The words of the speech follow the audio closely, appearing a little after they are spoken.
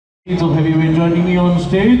So heavyweight joining me on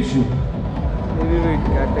stage. Heavyweight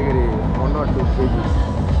category 1 or 2 kgs.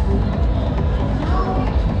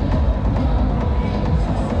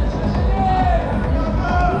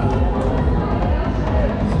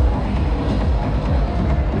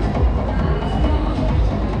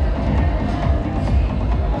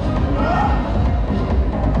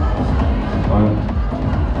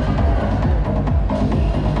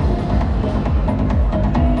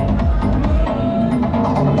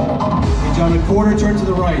 On a quarter, turn to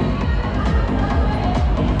the right.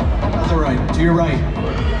 Not the right, to your right.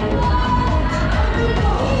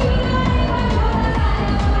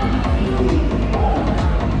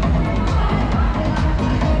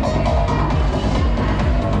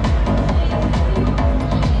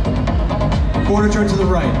 Quarter, turn to the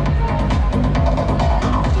right.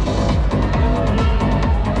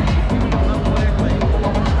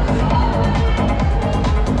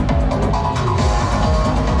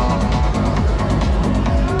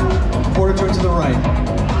 Quarter turn to the right.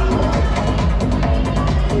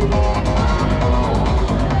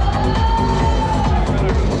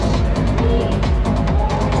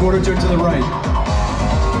 Quarter turn to the right.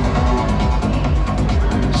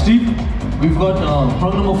 Steve, we've got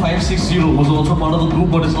front number 560 who's also part of the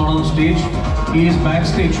group but is not on stage. He is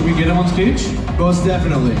backstage. Should we get him on stage? Most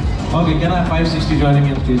definitely. Okay, can I have 560 joining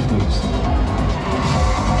me on stage, please?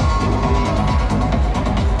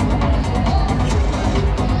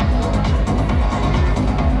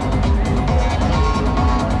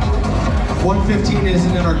 $115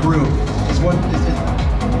 isn't in our group. It's what is it?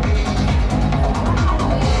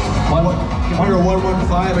 You're a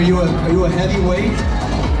 115. Are you a heavyweight?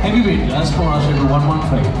 Heavyweight, as per us,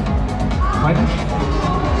 115. Right?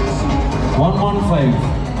 115.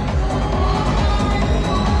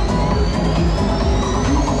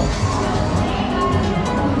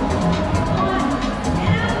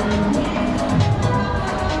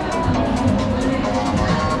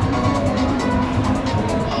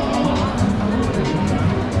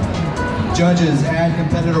 Judges, add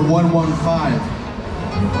competitor 115.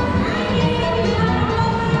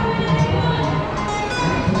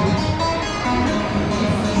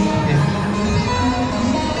 If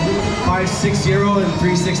 560 and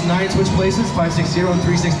 369 switch places. 560 and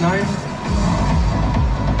 369.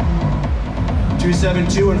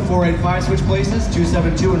 272 and 485 switch places.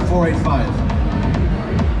 272 and 485.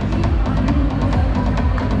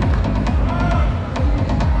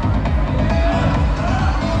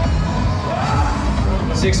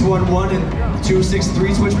 611 and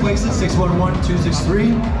 263 switch places. 611,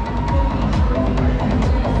 263.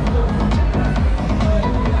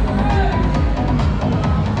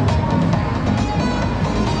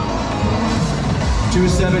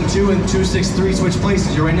 272 and 263 switch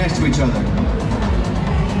places. You're right next to each other.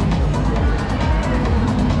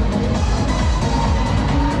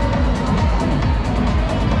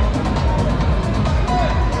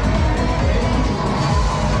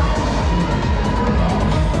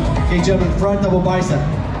 Okay, jump in front, double bicep.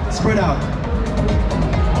 Spread out.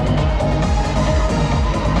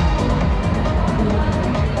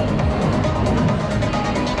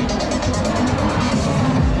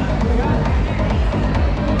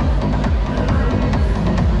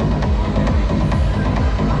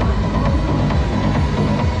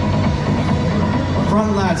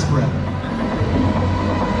 Front lat spread.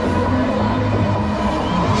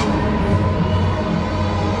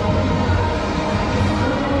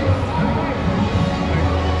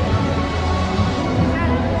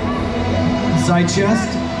 Side chest.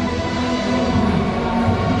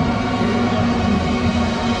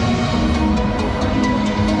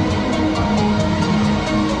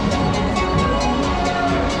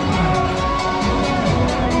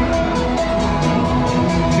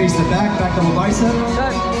 Face the back double bicep.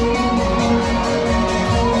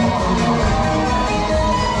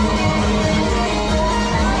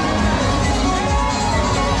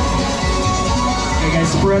 Okay guys,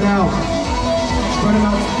 spread out. Spread them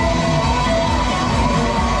out.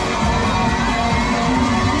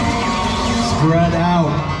 Spread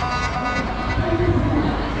out.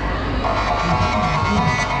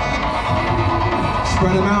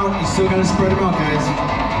 Spread them out. You still gotta spread them out, guys.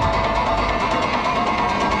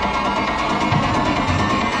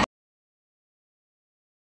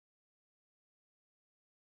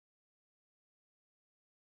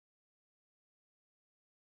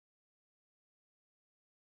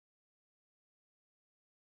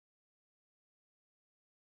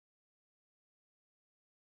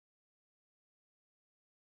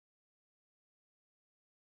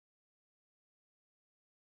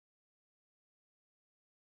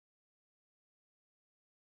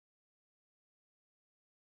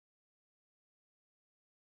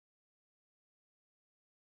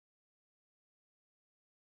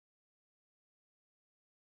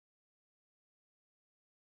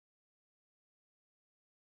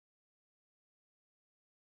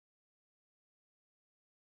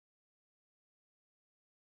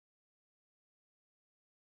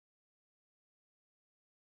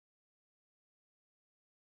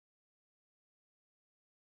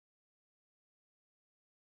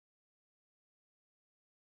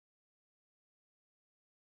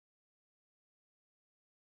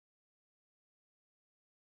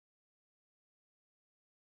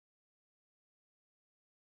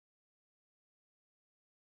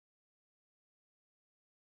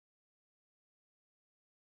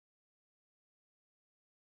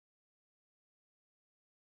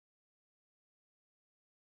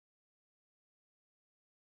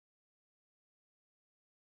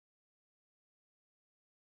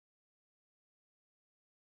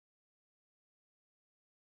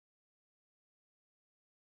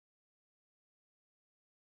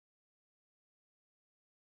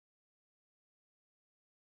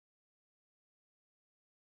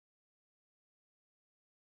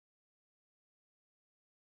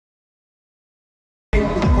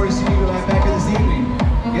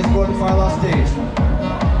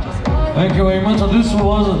 Thank you very much. So this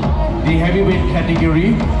was the heavyweight category.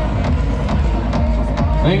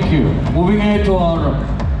 Thank you. Moving ahead to our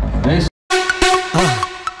next.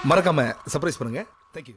 மறக்காம surprise பண்ணுங்க.